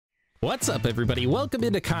What's up, everybody? Welcome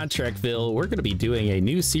into Contractville. We're going to be doing a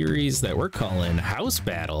new series that we're calling House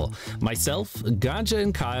Battle. Myself, Ganja,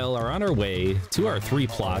 and Kyle are on our way to our 3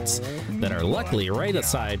 plots that are luckily right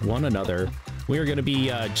aside one another. We are going to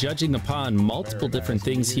be judging upon multiple different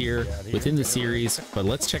things here within the series, but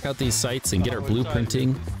let's check out these sites and get our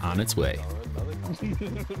blueprinting on its way.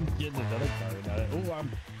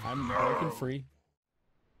 I'm working free.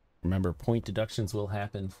 Remember, point deductions will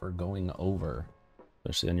happen for going over.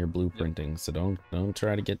 Especially on your blueprinting, so don't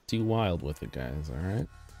try to get too wild with it, guys. All right,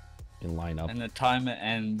 in line up. And the timer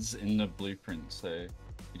ends in the blueprint, so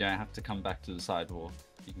you don't have to come back to the sidewalk.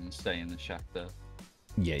 You can stay in the shack there.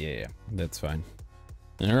 Yeah, that's fine.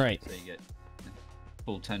 All right. So you get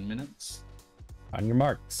full 10 minutes. On your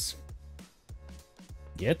marks,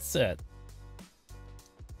 get set,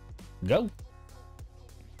 go.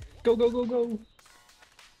 Go, go, go, go.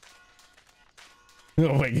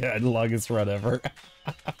 Oh my god, longest run ever.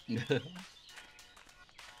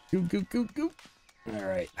 Goop. All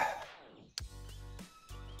right.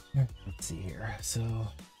 Let's see here. So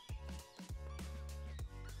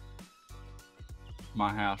my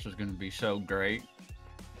house is going to be so great.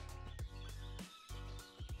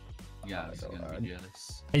 You guys are going to be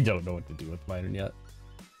jealous. I don't know what to do with mine yet.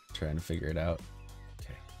 Trying to figure it out.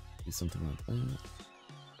 Okay, do something like that.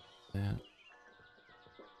 That.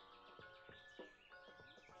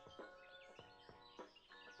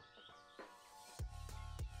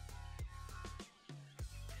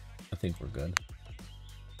 I think we're good.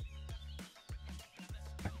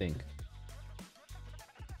 I think.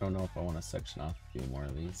 I don't know if I want to section off a few more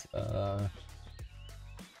of these.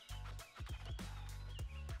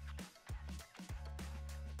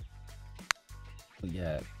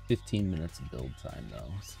 Yeah, 15 minutes of build time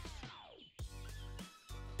though.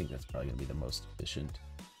 I think that's probably gonna be the most efficient.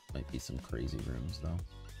 Might be some crazy rooms though.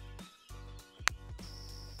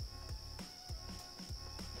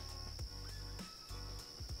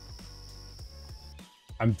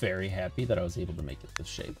 I'm very happy that I was able to make it this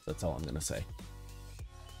shape. That's all I'm gonna say.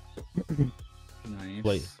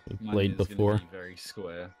 Nice. Played before. Be very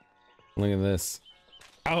square. Look at this.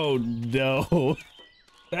 Oh no!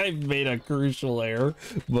 I've made a crucial error,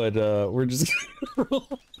 but we're just gonna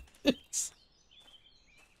roll this.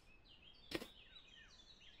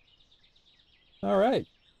 All right.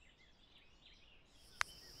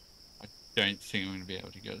 I don't think I'm gonna be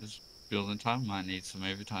able to get this building time. Might need some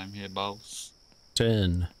overtime here, balls.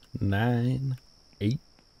 10, 9, 8,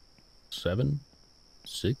 7,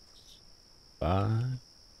 6, 5,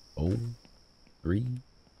 4, 3,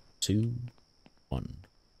 2, 1.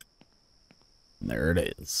 There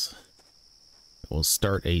it is. We'll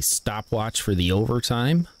start a stopwatch for the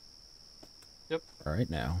overtime. Yep. All right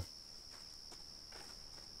now.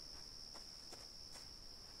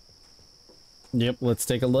 Yep, let's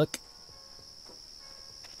take a look.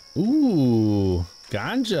 Ooh.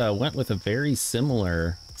 Ganja went with a very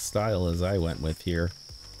similar style as I went with here.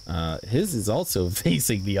 His is also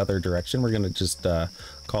facing the other direction. We're going to just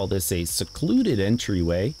call this a secluded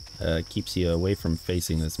entryway. Keeps you away from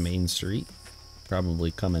facing this main street.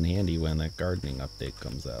 Probably come in handy when that gardening update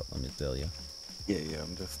comes out, let me tell you. Yeah,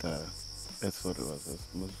 I'm just, that's what it was.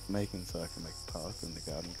 I was making so I can make a path when the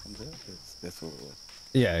garden comes out. That's what it was.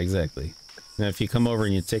 Yeah, exactly. Now, if you come over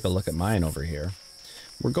and you take a look at mine over here,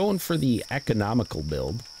 we're going for the economical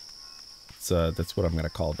build. That's what I'm going to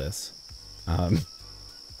call this.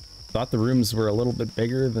 Thought the rooms were a little bit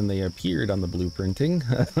bigger than they appeared on the blueprinting,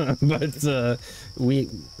 but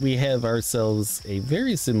we have ourselves a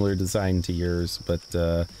very similar design to yours, but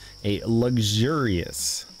a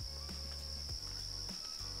luxurious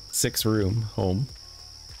 6-room home.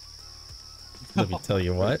 Let me tell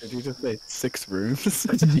you what. Did you just say 6 rooms?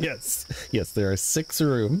 yes, there are 6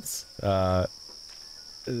 rooms.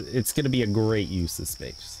 It's going to be a great use of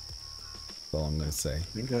space. That's all I'm going to say. I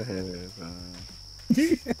think I have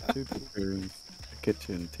 2 bedrooms, a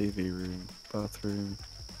kitchen, TV room, bathroom,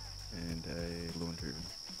 and a laundry room.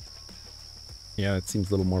 Yeah, it seems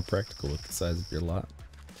a little more practical with the size of your lot.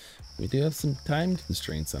 We do have some time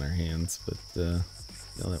constraints on our hands, but you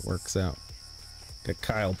know, that works out. Got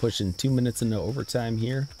Kyle pushing 2 minutes into overtime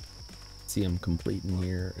here. See him completing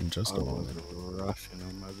here in just a moment. I was rushing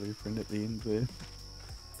on my blueprint at the end there.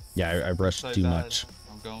 Yeah, I rushed So too bad. much.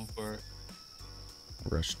 I'm going for it.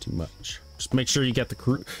 Rushed too much. Just make sure you get the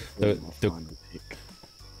crew. Yeah,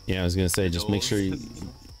 I was gonna say, just make sure you.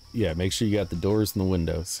 Yeah, make sure you got the doors and the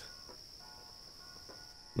windows.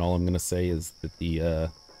 And all I'm gonna say is that the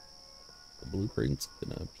blueprint's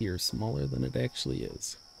gonna appear smaller than it actually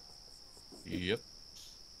is. Yep.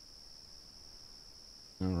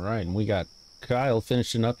 All right, and we got Kyle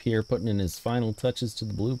finishing up here, putting in his final touches to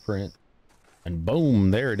the blueprint. And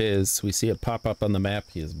boom, there it is. We see it pop up on the map.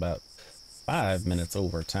 He is about 5 minutes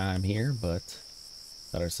over time here, but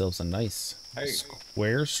got ourselves a nice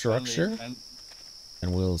square structure.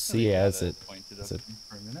 And we'll see as it...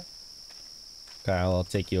 For a minute. Kyle, I'll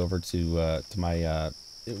take you over to my...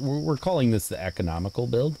 we're calling this the economical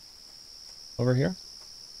build over here.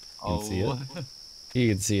 You can see it. You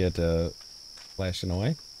can see it flashing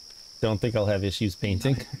away. Don't think I'll have issues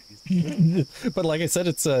painting. But like I said,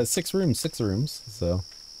 it's 6 rooms, so.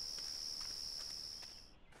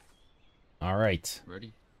 All right.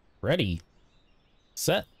 Ready.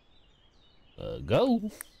 Set. Go.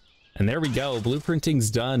 And there we go. Blueprinting's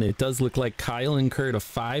done. It does look like Kyle incurred a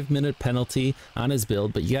 5-minute penalty on his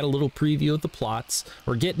build, but you got a little preview of the plots.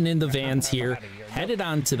 We're getting in the vans here, headed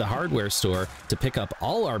on to the hardware store to pick up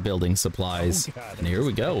all our building supplies. And here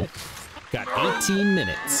we go. Got 18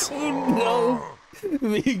 minutes. Oh no.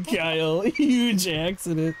 Me and Kyle, huge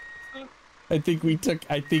accident. I think we took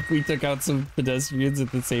out some pedestrians at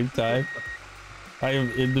the same time. I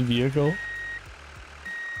am in the vehicle.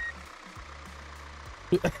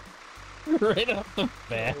 Right off the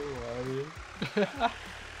bat.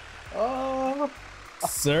 Oh,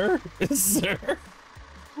 sir?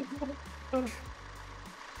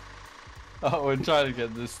 Oh, we're trying to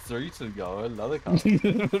get this street to go. Another car.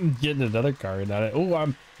 Getting another car in on it. Oh,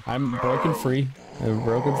 I'm broken free. I'm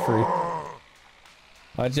broken free.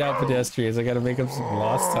 Watch out, pedestrians. I gotta make up some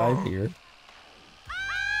lost time here.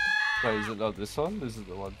 Wait, is it not this one? This is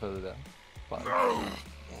the one further down. Fine.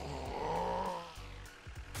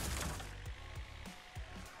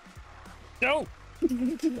 No!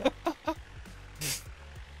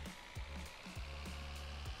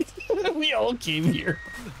 We all came here.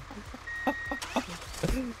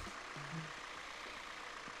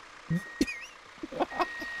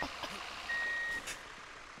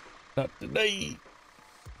 Not today.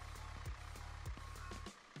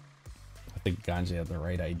 I think Ganja had the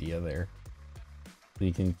right idea there. So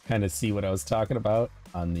you can kind of see what I was talking about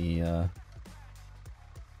on the I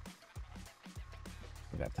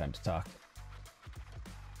got time to talk.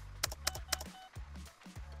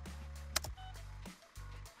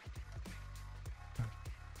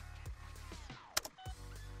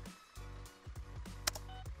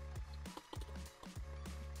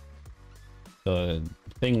 The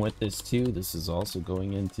thing with this too, this is also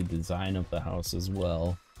going into design of the house as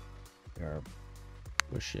well. We are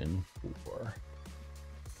pushing for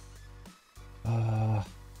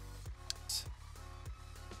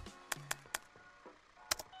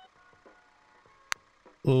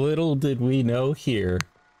little did we know here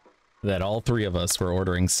that all 3 of us were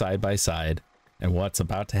ordering side by side, and what's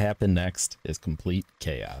about to happen next is complete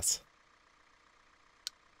chaos.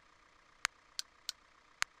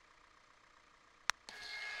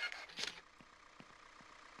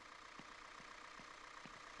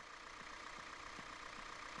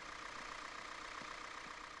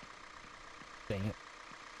 Dang it.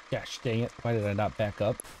 Gosh dang it. Why did I not back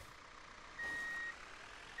up?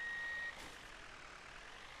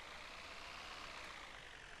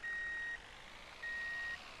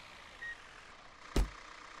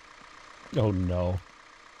 Oh no.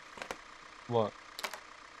 What?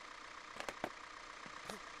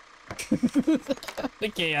 The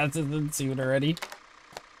chaos is ensued already.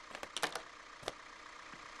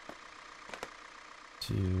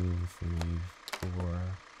 2, 3, 4.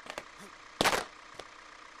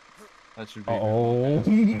 That should be. Oh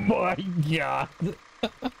my god.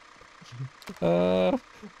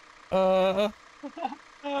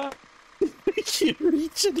 I can't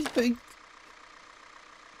reach anything.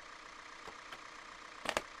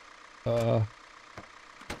 Alright,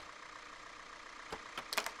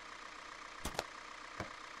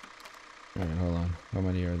 hold on. How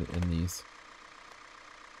many are in these?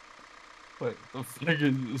 Wait, I'm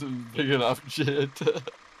friggin' picking up shit.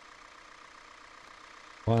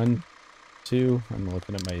 1, 2. I'm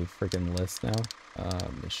looking at my freaking list now.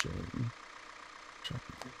 Mission.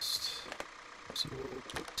 Checklist. 0,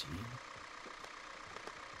 13.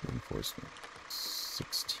 Reinforcement.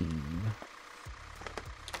 16.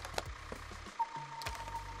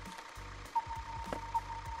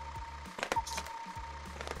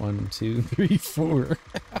 One, 2, 3, 4.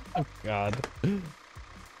 Oh god. 5.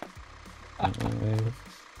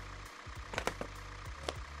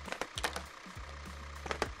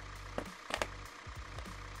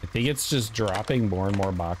 I think it's just dropping more and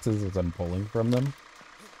more boxes as I'm pulling from them.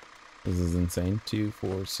 This is insane. 2,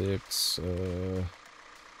 4, 6.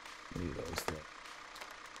 Maybe that was that.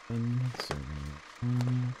 1, 7,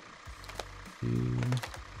 1, 2,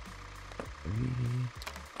 3.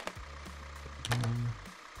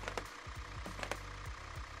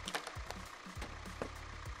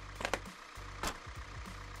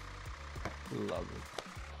 Love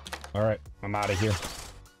it. All right, I'm out of here.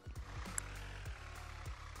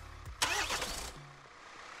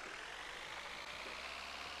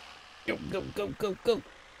 Go, go, go, go, go.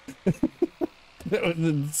 That was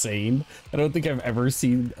insane. I don't think I've ever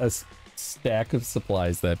seen a stack of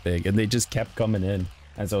supplies that big, and they just kept coming in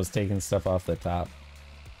as I was taking stuff off the top.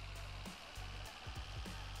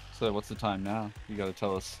 So what's the time now? You gotta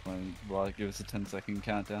tell us when. Well, give us a 10-second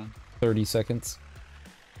countdown. 30 seconds.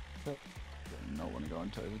 I don't want to go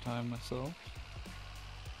into overtime myself.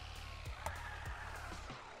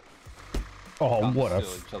 Oh, Can't what a...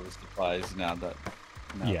 steal each other's supplies now that.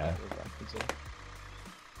 Yeah. That we're back as well.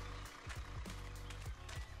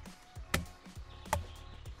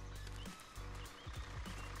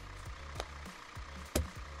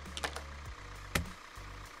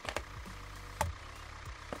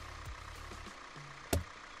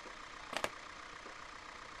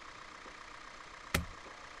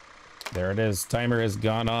 There it is. Timer has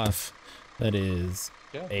gone off. That is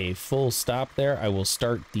a full stop there. I will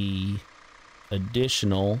start the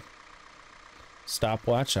additional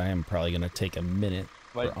stopwatch. I am probably going to take a minute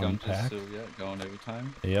Wait, for unpack. Still, yeah, going every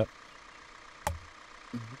time. Yep.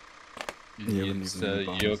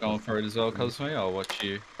 You're going for it as well, Cosme? I'll watch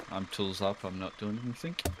you. I'm tools up. I'm not doing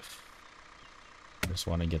anything. Just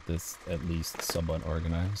want to get this at least somewhat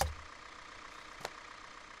organized.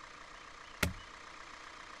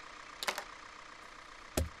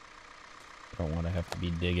 Don't want to have to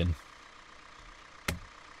be digging.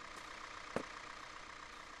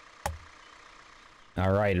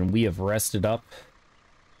 All right, and we have rested up.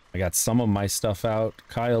 I got some of my stuff out.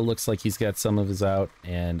 Kyle looks like he's got some of his out,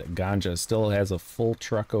 and Ganja still has a full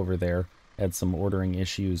truck over there. Had some ordering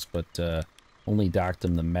issues, but only docked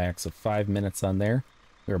him the max of 5 minutes on there.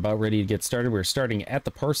 We're about ready to get started. We're starting at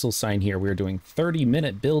the parcel sign here. We're doing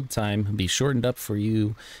 30-minute build time. It'll be shortened up for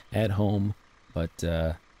you at home, but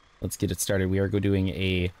let's get it started. We are doing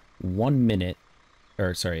a 1 minute,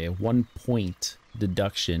 or sorry, a 1 point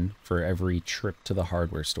deduction for every trip to the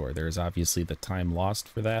hardware store. There is obviously the time lost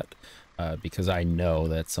for that, because I know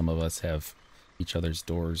that some of us have each other's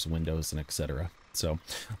doors, windows, and etc. So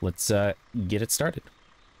let's get it started.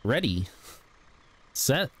 Ready,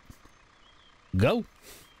 set, go.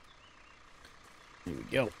 Here we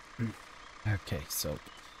go. Okay, so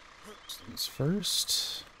first things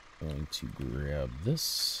first, going to grab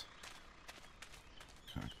this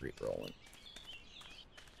concrete rolling.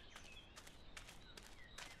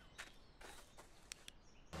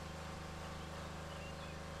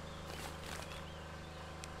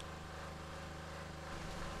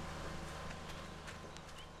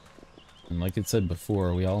 And like I said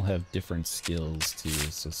before, we all have different skills too,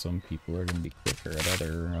 so some people are going to be quicker at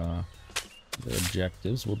other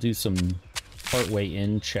objectives. We'll do some partway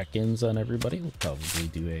in check-ins on everybody. We'll probably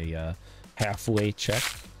do a halfway check,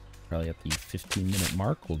 probably at the 15-minute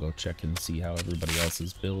mark. We'll go check and see how everybody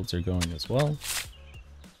else's builds are going as well.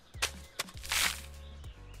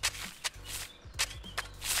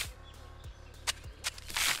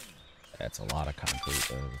 That's a lot of concrete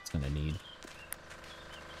though it's going to need.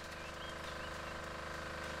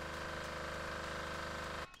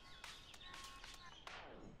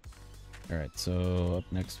 Alright, so up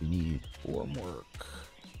next we need form work.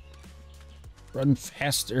 Run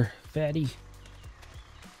faster, fatty.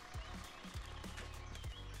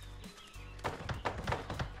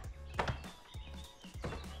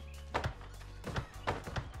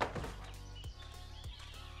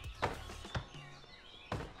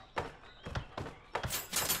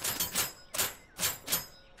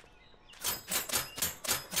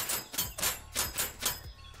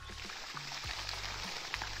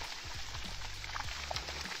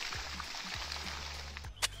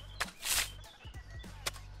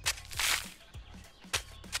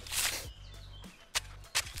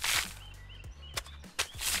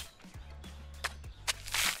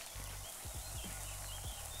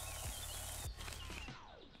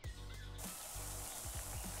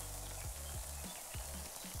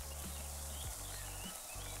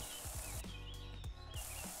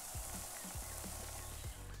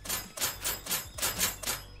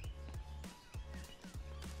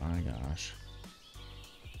 My gosh.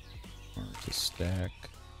 Hard to stack.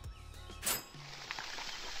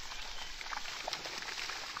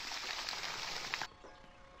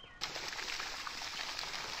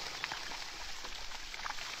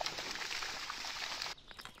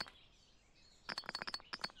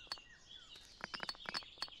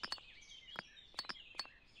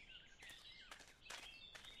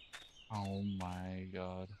 Oh my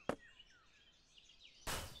god.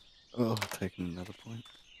 Oh, taking another point.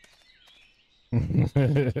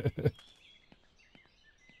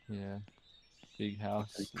 Yeah. Big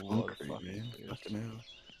house. A lot of Concrete, man. fucking Fucking hell.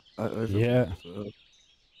 I overbuilt Yeah. as well.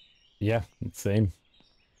 Yeah, same.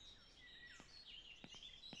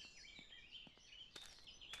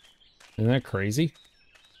 Isn't that crazy?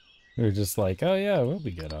 We were just like, oh yeah, we'll be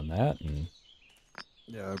good on that. And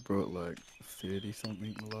Yeah, I brought like 30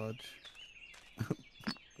 something large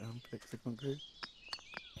packs of concrete.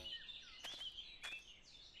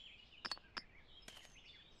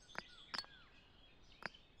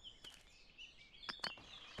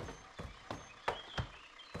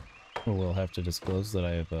 we'll have to disclose that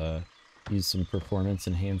I have used some performance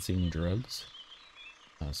enhancing drugs.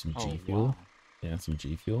 Some G Fuel. Wow. Yeah, some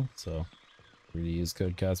G Fuel. So we're gonna use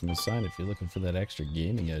code Sine if you're looking for that extra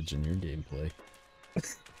gaming edge in your gameplay.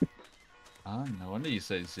 Ah, no wonder you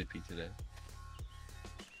say zippy today.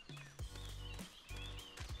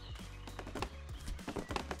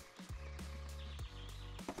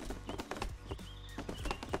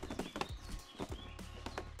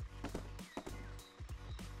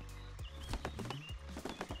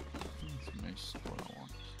 That's most what I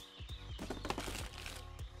want.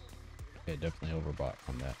 Okay, definitely overbought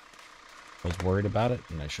on that. I was worried about it,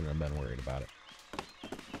 and I shouldn't have been worried about it.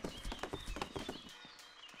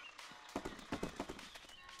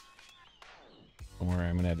 Don't worry,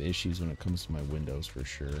 I'm gonna have issues when it comes to my windows for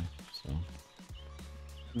sure. So. Oh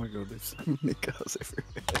my god, there's so many cars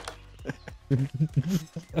everywhere.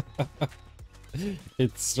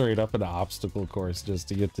 It's straight up an obstacle course just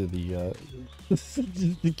to get to the just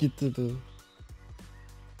to get to the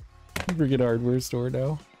freaking hardware store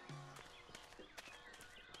now.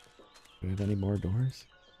 Do we have any more doors?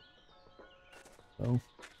 Oh.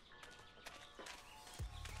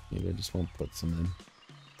 Maybe I just won't put some in.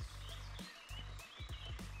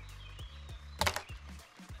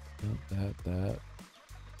 That.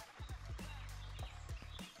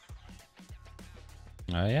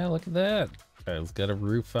 Oh yeah, look at that. Kyle's got a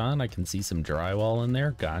roof on. I can see some drywall in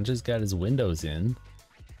there. Ganja's got his windows in.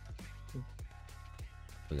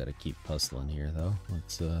 We gotta keep hustling here though.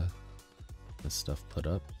 Let's this stuff put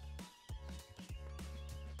up.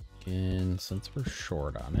 And since we're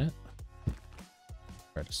short on it,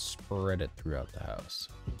 try to spread it throughout the house.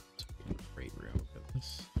 It's a great room for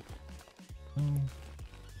this.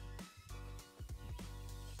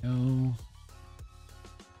 Go.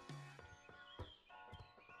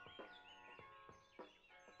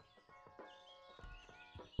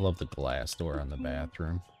 Love the glass door on the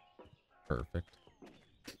bathroom. Perfect.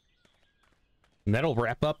 And that'll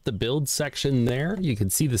wrap up the build section there. You can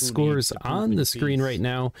see the scores on the screen right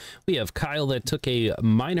now. We have Kyle that took a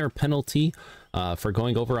minor penalty for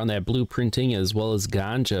going over on that blueprinting, as well as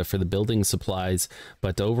Ganja for the building supplies.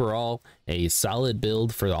 But overall, a solid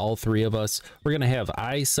build for all three of us. We're going to have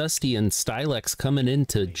Susty and Stylex coming in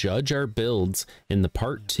to judge our builds in the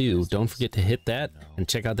part 2. Don't forget to hit that and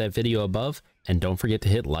check out that video above. And don't forget to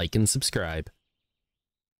hit like and subscribe.